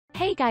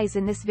Hey guys,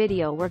 in this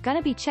video we're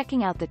gonna be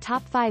checking out the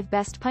top 5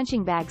 best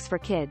punching bags for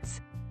kids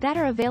that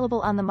are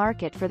available on the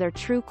market for their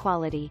true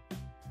quality.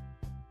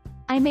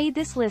 I made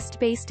this list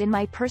based in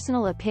my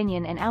personal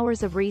opinion and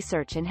hours of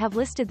research and have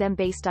listed them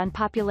based on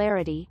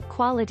popularity,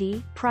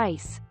 quality,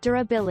 price,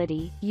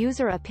 durability,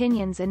 user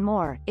opinions and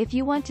more. If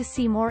you want to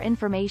see more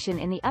information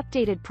in the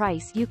updated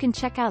price, you can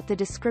check out the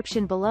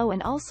description below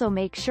and also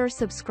make sure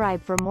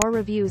subscribe for more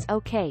reviews.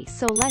 Okay,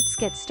 so let's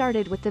get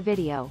started with the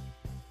video.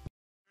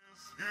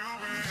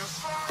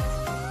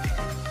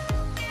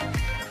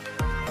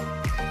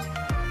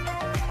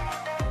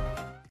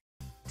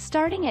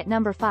 Starting at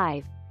number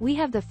 5, we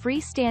have the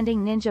freestanding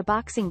Ninja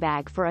boxing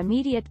bag for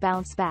immediate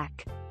bounce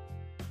back.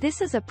 This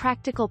is a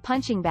practical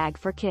punching bag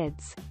for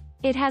kids.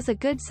 It has a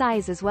good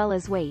size as well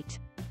as weight.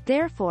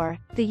 Therefore,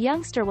 the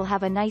youngster will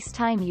have a nice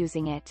time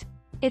using it.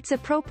 It's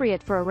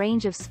appropriate for a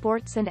range of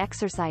sports and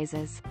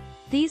exercises.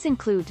 These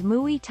include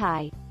Muay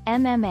Thai,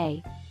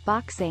 MMA,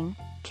 boxing,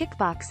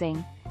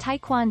 kickboxing,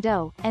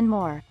 taekwondo, and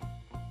more.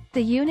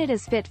 The unit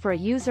is fit for a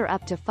user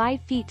up to 5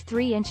 feet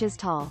 3 inches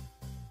tall.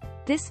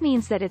 This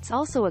means that it's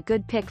also a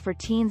good pick for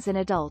teens and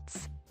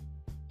adults.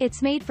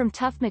 It's made from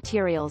tough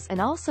materials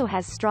and also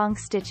has strong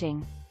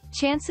stitching.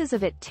 Chances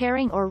of it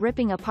tearing or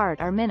ripping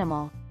apart are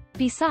minimal.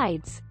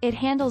 Besides, it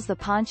handles the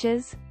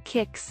punches,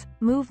 kicks,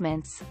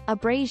 movements,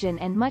 abrasion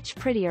and much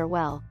prettier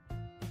well.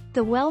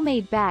 The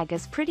well-made bag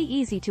is pretty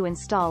easy to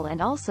install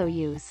and also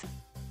use.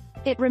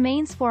 It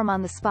remains firm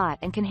on the spot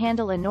and can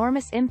handle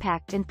enormous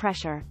impact and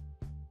pressure.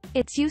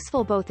 It's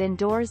useful both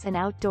indoors and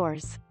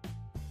outdoors.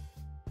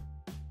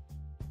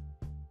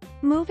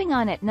 Moving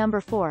on, at number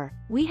 4,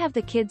 we have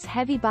the Kids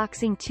Heavy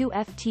Boxing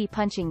 2FT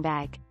punching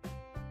bag.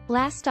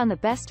 Last on the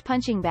best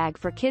punching bag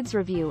for kids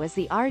review is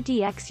the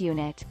RDX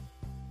unit.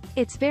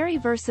 It's very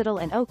versatile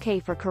and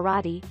okay for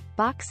karate,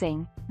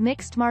 boxing,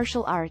 mixed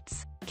martial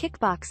arts,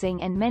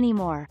 kickboxing and many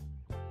more.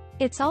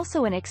 It's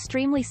also an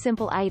extremely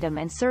simple item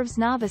and serves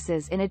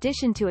novices in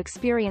addition to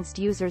experienced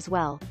users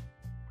well.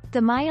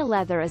 The Maya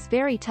leather is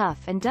very tough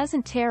and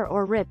doesn't tear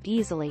or rip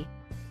easily.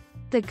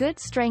 The good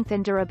strength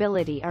and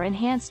durability are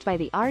enhanced by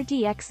the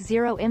RDX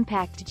Zero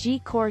Impact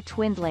G-Core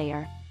twinned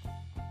layer.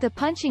 The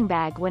punching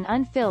bag when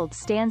unfilled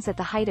stands at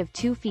the height of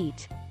 2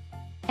 feet.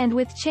 And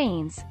with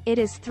chains, it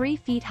is 3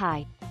 feet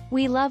high.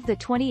 We love the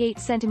 28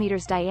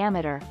 centimeters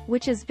diameter,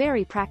 which is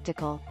very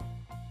practical.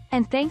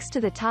 And thanks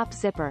to the top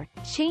zipper,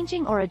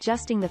 changing or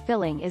adjusting the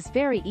filling is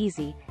very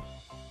easy.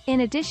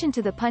 In addition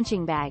to the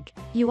punching bag,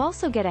 you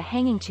also get a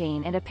hanging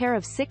chain and a pair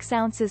of 6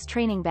 ounces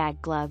training bag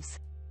gloves.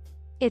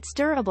 It's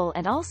durable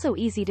and also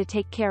easy to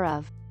take care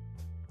of.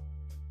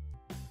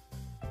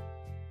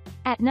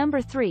 At number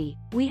 3,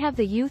 we have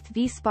the Youth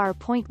V-Spar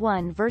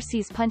 .1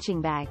 Versys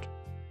punching bag.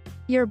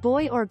 Your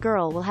boy or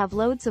girl will have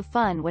loads of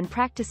fun when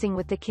practicing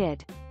with the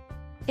kid.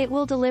 It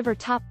will deliver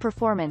top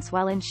performance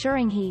while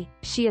ensuring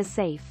she is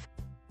safe.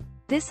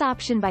 This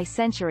option by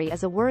Century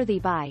is a worthy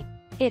buy.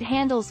 It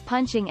handles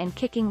punching and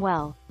kicking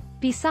well.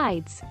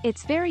 Besides,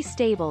 it's very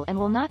stable and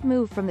will not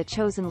move from the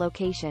chosen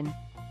location.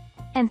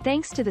 And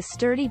thanks to the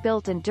sturdy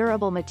built and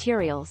durable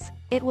materials,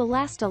 it will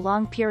last a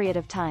long period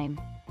of time.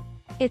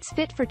 It's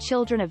fit for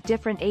children of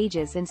different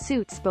ages and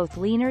suits both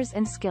learners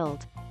and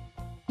skilled.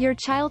 Your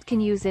child can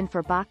use it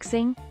for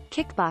boxing,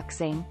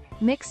 kickboxing,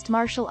 mixed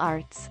martial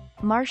arts,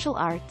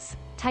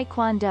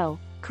 taekwondo,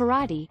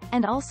 karate,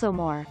 and also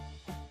more.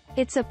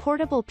 It's a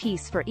portable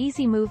piece for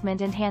easy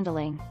movement and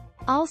handling.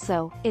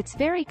 Also, it's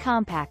very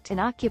compact and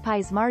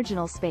occupies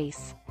marginal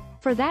space.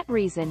 For that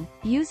reason,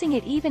 using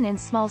it even in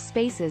small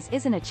spaces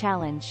isn't a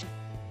challenge.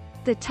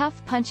 The tough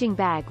punching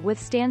bag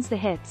withstands the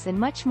hits and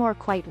much more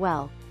quite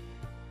well.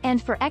 And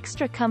for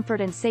extra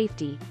comfort and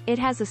safety, it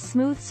has a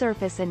smooth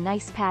surface and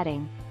nice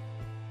padding.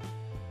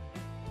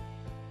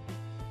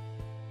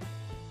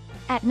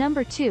 At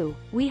number 2,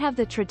 we have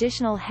the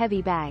traditional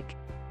heavy bag.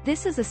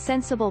 This is a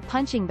sensible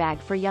punching bag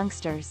for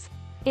youngsters.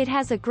 It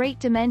has a great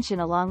dimension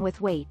along with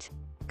weight.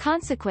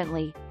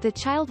 Consequently, the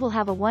child will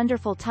have a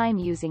wonderful time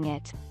using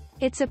it.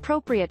 It's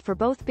appropriate for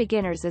both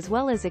beginners as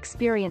well as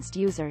experienced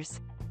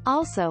users.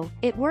 Also,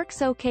 it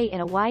works okay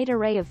in a wide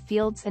array of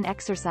fields and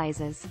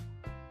exercises.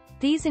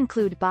 These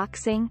include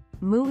boxing,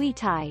 Muay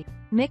Thai,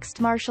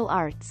 mixed martial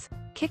arts,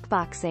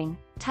 kickboxing,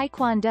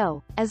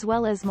 taekwondo, as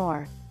well as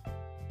more.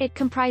 It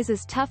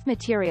comprises tough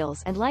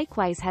materials and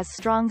likewise has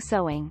strong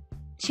sewing.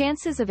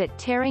 Chances of it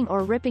tearing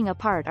or ripping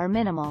apart are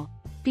minimal.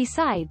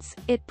 Besides,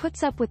 it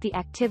puts up with the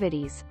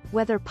activities,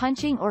 whether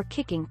punching or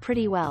kicking,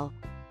 pretty well.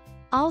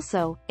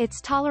 Also, it's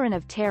tolerant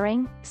of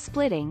tearing,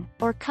 splitting,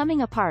 or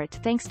coming apart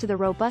thanks to the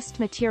robust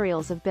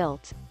materials of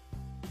built.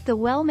 The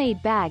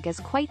well-made bag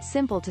is quite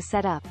simple to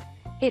set up.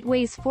 It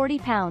weighs 40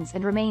 pounds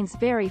and remains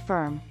very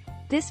firm.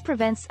 This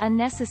prevents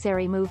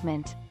unnecessary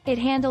movement. It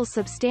handles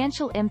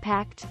substantial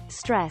impact,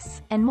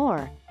 stress, and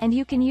more, and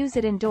you can use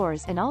it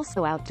indoors and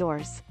also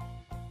outdoors.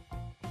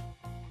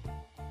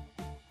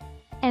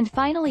 And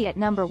finally, at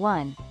number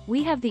 1,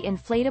 we have the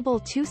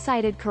inflatable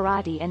 2-sided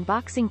karate and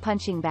boxing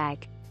punching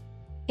bag.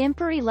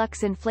 Imperi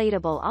Lux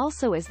Inflatable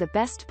also is the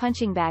best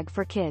punching bag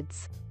for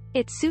kids.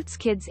 It suits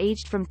kids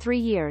aged from 3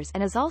 years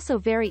and is also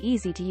very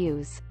easy to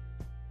use.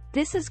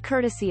 This is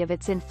courtesy of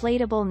its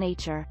inflatable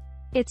nature.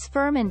 It's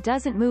firm and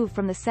doesn't move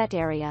from the set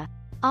area.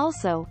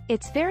 Also,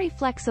 it's very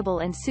flexible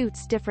and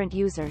suits different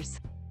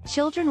users.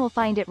 Children will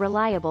find it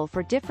reliable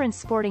for different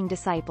sporting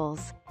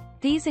disciples.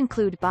 These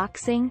include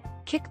boxing,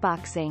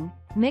 kickboxing,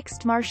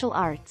 mixed martial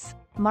arts,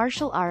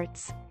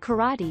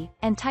 karate,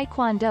 and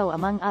taekwondo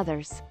among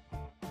others.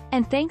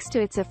 And thanks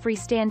to its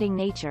freestanding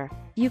nature,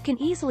 you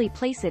can easily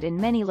place it in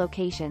many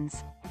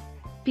locations.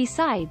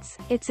 Besides,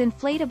 its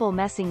inflatable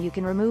messing, you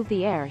can remove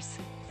the airs,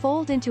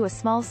 fold into a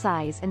small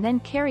size and then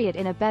carry it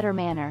in a better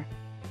manner.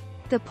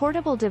 The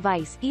portable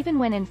device, even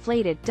when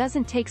inflated,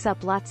 doesn't take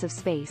up lots of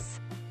space.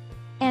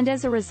 And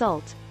as a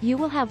result, you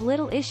will have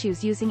little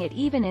issues using it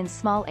even in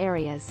small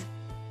areas.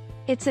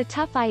 It's a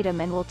tough item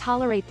and will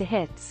tolerate the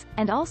hits,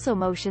 and also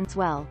motions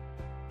well.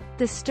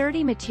 The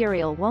sturdy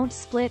material won't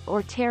split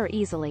or tear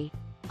easily.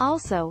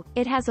 Also,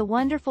 it has a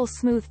wonderful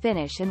smooth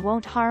finish and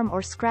won't harm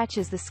or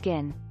scratches the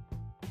skin.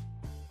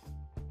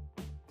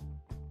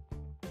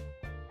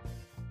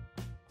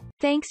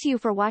 Thanks you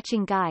for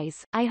watching,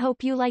 guys. I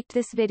hope you liked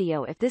this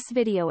video. If this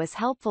video is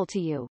helpful to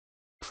you,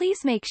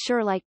 please make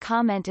sure like,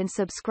 comment and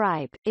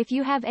subscribe. If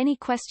you have any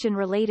question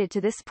related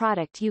to this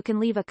product, you can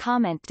leave a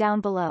comment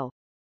down below.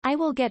 I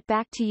will get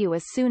back to you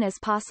as soon as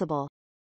possible.